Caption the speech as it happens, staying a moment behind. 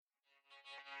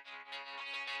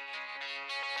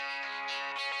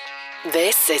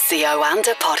This is the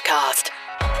Oanda Podcast.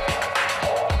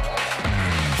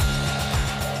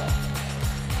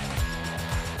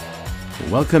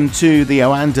 Welcome to the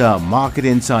Oanda Market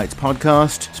Insights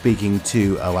Podcast, speaking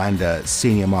to Oanda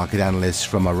senior market analysts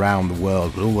from around the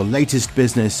world with all the latest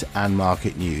business and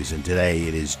market news. And today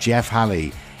it is Jeff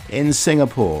Halley in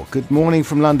Singapore. Good morning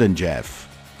from London, Jeff.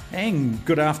 And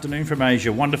good afternoon from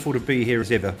Asia. Wonderful to be here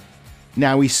as ever.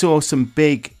 Now, we saw some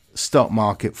big stock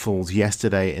market falls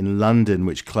yesterday in London,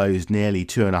 which closed nearly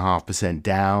 2.5%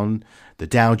 down. The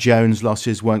Dow Jones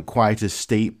losses weren't quite as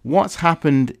steep. What's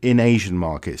happened in Asian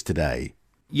markets today?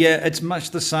 Yeah, it's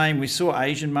much the same. We saw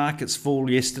Asian markets fall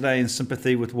yesterday in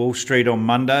sympathy with Wall Street on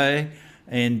Monday,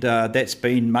 and that's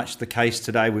been much the case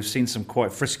today. We've seen some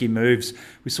quite frisky moves.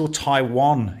 We saw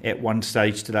Taiwan at one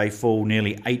stage today fall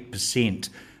nearly 8%.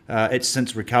 It's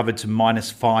since recovered to minus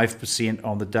 5%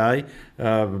 on the day.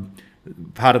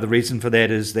 Part of the reason for that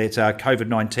is that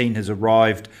COVID-19 has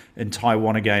arrived in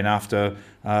Taiwan again after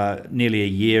nearly a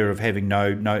year of having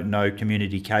no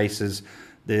community cases.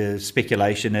 The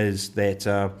speculation is that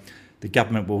the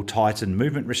government will tighten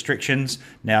movement restrictions.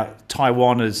 Now,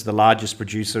 Taiwan is the largest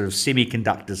producer of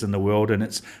semiconductors in the world, and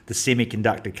it's the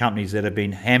semiconductor companies that have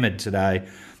been hammered today.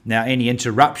 Now, any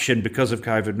interruption because of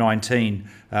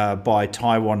COVID-19 by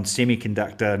Taiwan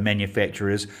semiconductor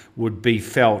manufacturers would be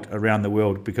felt around the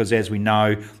world because, as we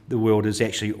know, the world is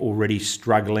actually already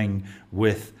struggling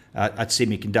with a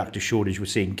semiconductor shortage. We're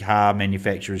seeing car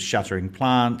manufacturers shuttering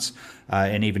plants,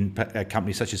 and even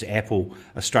companies such as Apple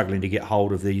are struggling to get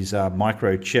hold of these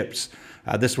microchips.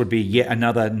 This would be yet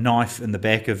another knife in the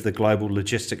back of the global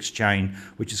logistics chain,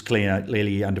 which is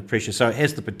clearly under pressure. So it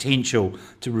has the potential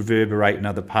to reverberate in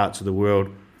other parts of the world.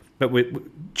 But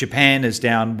Japan is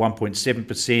down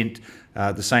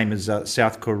 1.7%, the same as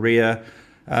South Korea.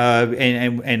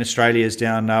 And Australia is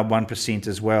down 1%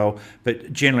 as well.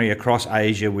 But generally across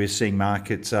Asia, we're seeing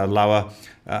markets lower.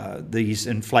 These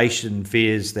inflation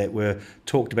fears that were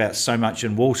talked about so much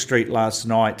in Wall Street last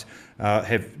night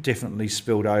have definitely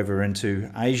spilled over into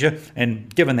Asia.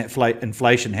 And given that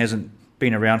inflation hasn't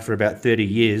been around for about 30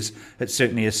 years, it's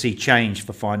certainly a sea change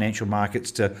for financial markets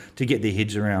to get their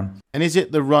heads around. And is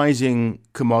it the rising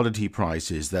commodity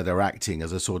prices that are acting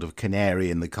as a sort of canary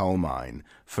in the coal mine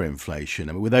for inflation?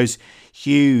 I mean, with those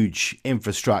huge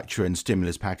infrastructure and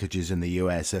stimulus packages in the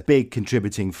US, a big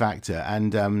contributing factor,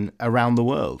 and around the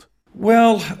world?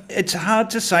 Well, it's hard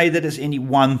to say that it's any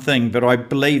one thing, but I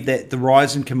believe that the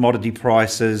rise in commodity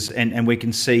prices, and we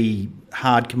can see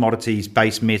hard commodities,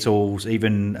 base metals,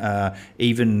 even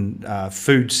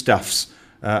foodstuffs,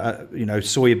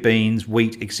 soya beans,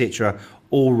 wheat, etc.,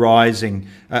 all rising.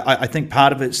 I think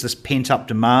part of it's this pent-up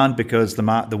demand because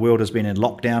the world has been in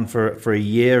lockdown for a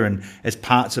year, and as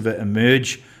parts of it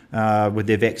emerge with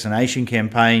their vaccination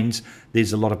campaigns,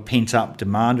 there's a lot of pent-up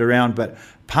demand around. But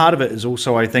part of it is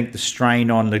also, I think, the strain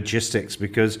on logistics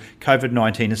because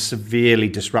COVID-19 has severely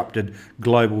disrupted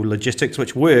global logistics,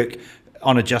 which work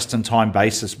on a just-in-time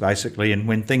basis, basically. And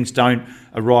when things don't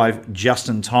arrive just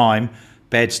in time,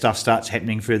 bad stuff starts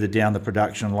happening further down the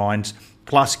production lines,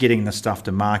 plus getting the stuff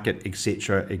to market,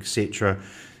 etc., etc.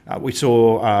 We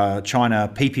saw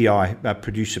China PPI,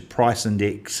 Producer Price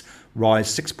Index, rise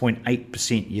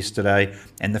 6.8% yesterday,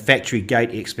 and the factory gate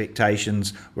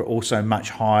expectations were also much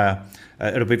higher.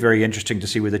 It'll be very interesting to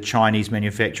see whether Chinese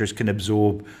manufacturers can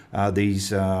absorb these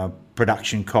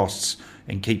production costs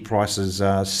and keep prices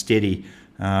steady.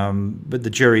 But the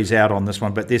jury's out on this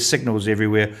one, but there's signals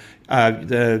everywhere.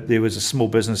 There was a small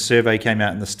business survey came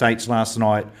out in the States last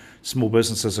night. Small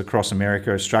businesses across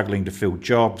America are struggling to fill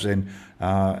jobs, and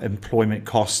employment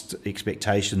cost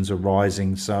expectations are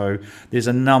rising. So there's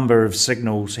a number of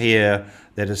signals here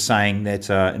that are saying that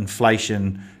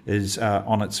inflation is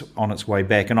on its way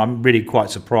back. And I'm really quite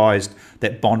surprised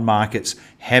that bond markets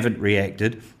haven't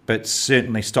reacted, but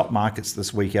certainly stock markets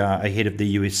this week are ahead of the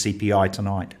US CPI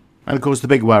tonight. And of course, the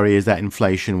big worry is that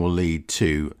inflation will lead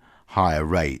to higher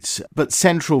rates. But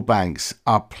central banks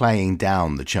are playing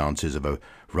down the chances of a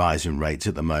rise in rates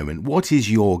at the moment. What is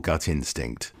your gut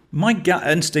instinct? My gut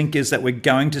instinct is that we're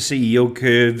going to see yield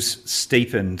curves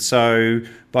steepen. So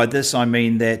by this, I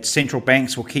mean that central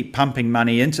banks will keep pumping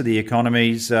money into the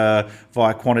economies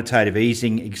via quantitative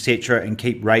easing, etc., and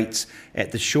keep rates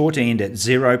at the short end at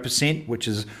 0%, which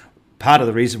is part of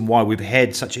the reason why we've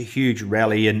had such a huge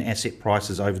rally in asset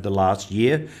prices over the last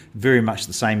year, very much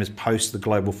the same as post the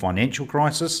global financial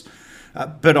crisis.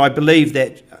 But I believe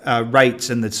that rates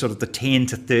in the sort of the 10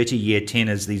 to 30 year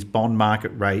tenors, these bond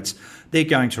market rates, they're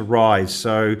going to rise.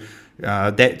 So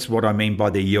that's what I mean by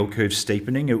the yield curve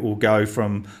steepening. It will go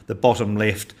from the bottom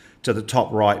left to the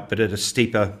top right, but at a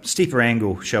steeper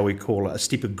angle, shall we call it, a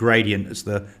steeper gradient is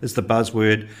the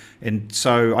buzzword. And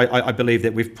so I believe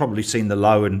that we've probably seen the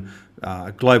low in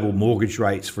global mortgage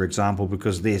rates, for example,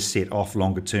 because they're set off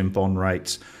longer term bond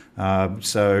rates. That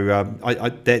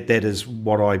is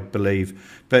what I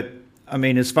believe. But I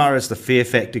mean, as far as the fear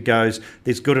factor goes,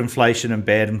 there's good inflation and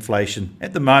bad inflation.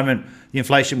 At the moment, the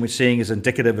inflation we're seeing is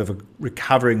indicative of a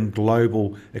recovering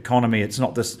global economy. It's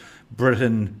not this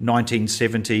Britain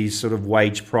 1970s sort of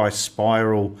wage price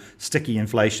spiral, sticky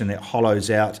inflation that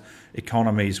hollows out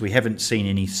economies. We haven't seen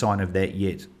any sign of that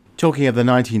yet. Talking of the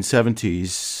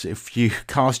 1970s, if you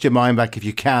cast your mind back, if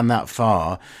you can, that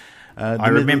far... I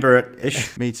remember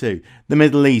it-ish. Me too. The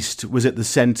Middle East was at the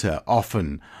centre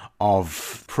often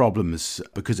of problems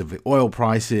because of oil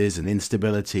prices and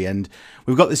instability. And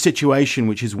we've got this situation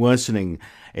which is worsening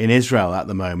in Israel at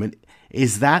the moment.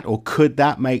 Is that, or could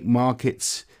that make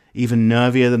markets even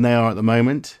nervier than they are at the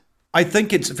moment? I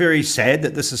think it's very sad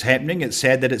that this is happening. It's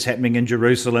sad that it's happening in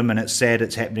Jerusalem, and it's sad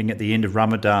it's happening at the end of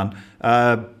Ramadan.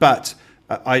 But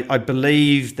I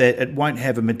believe that it won't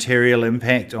have a material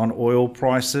impact on oil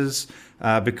prices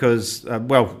because,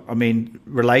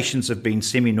 relations have been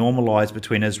semi-normalised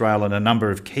between Israel and a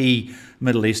number of key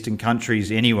Middle Eastern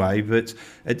countries anyway, but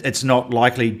it's not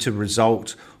likely to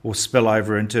result or spill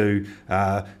over into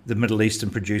the Middle Eastern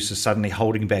producers suddenly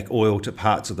holding back oil to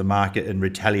parts of the market in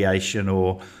retaliation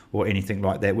or anything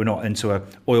like that. We're not into a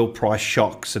oil price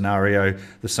shock scenario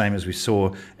the same as we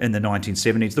saw in the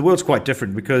 1970s. The world's quite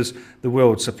different because the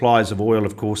world's supplies of oil,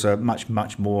 of course, are much,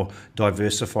 much more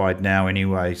diversified now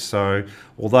anyway. So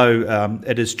although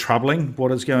it is troubling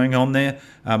what is going on there,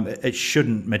 it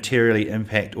shouldn't materially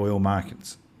impact oil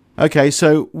markets. Okay,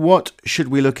 so what should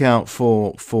we look out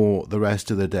for the rest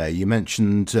of the day? You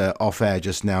mentioned off-air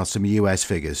just now some US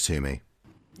figures to me.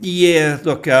 Yeah,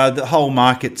 look, the whole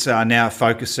markets are now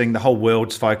focusing, the whole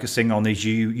world's focusing on these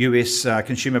US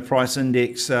consumer price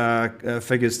index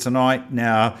figures tonight.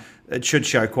 Now, it should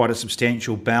show quite a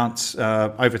substantial bounce,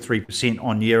 over 3%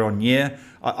 on year.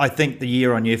 I think the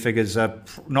year-on-year figures are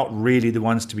not really the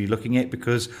ones to be looking at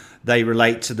because they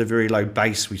relate to the very low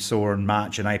base we saw in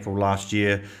March and April last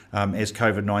year as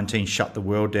COVID-19 shut the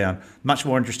world down. Much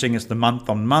more interesting is the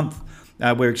month-on-month.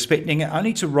 We're expecting it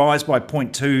only to rise by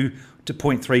 0.2 to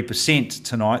 0.3%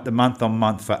 tonight, the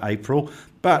month-on-month for April.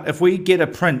 But if we get a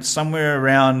print somewhere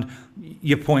around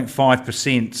your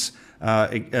 0.5%,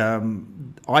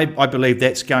 I believe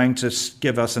that's going to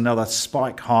give us another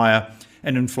spike higher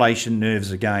in inflation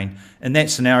nerves again. In that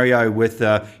scenario with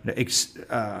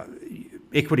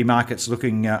equity markets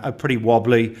looking pretty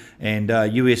wobbly and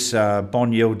US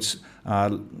bond yields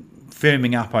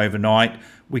firming up overnight,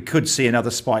 we could see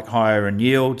another spike higher in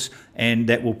yields, and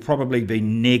that will probably be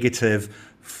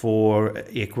negative for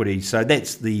equity. So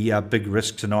that's the big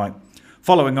risk tonight.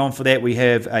 Following on for that, we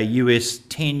have a US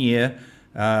 10-year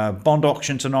bond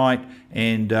auction tonight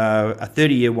and a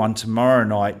 30-year one tomorrow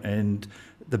night, and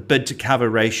the bid to cover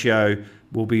ratio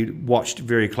will be watched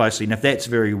very closely. And if that's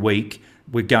very weak,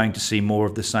 we're going to see more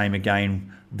of the same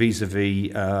again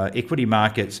vis-a-vis equity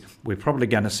markets. We're probably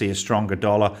going to see a stronger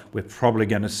dollar. We're probably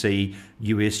going to see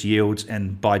US yields,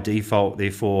 and by default,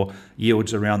 therefore,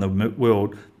 yields around the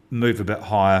world move a bit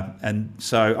higher. And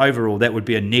so overall, that would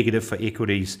be a negative for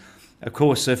equities. Of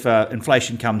course, if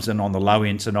inflation comes in on the low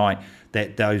end tonight,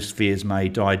 that those fears may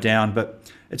die down.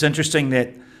 But it's interesting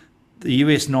that the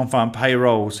US non-farm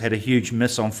payrolls had a huge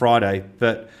miss on Friday,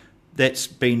 but that's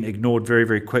been ignored very,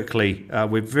 very quickly.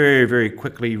 We've very, very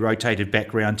quickly rotated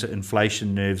back around to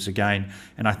inflation nerves again.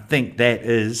 And I think that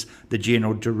is the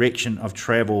general direction of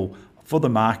travel for the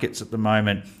markets at the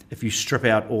moment if you strip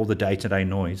out all the day-to-day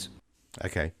noise.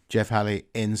 Okay. Jeff Halley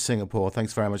in Singapore.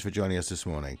 Thanks very much for joining us this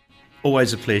morning.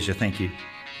 Always a pleasure. Thank you.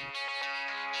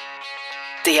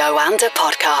 The Oanda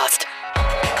Podcast.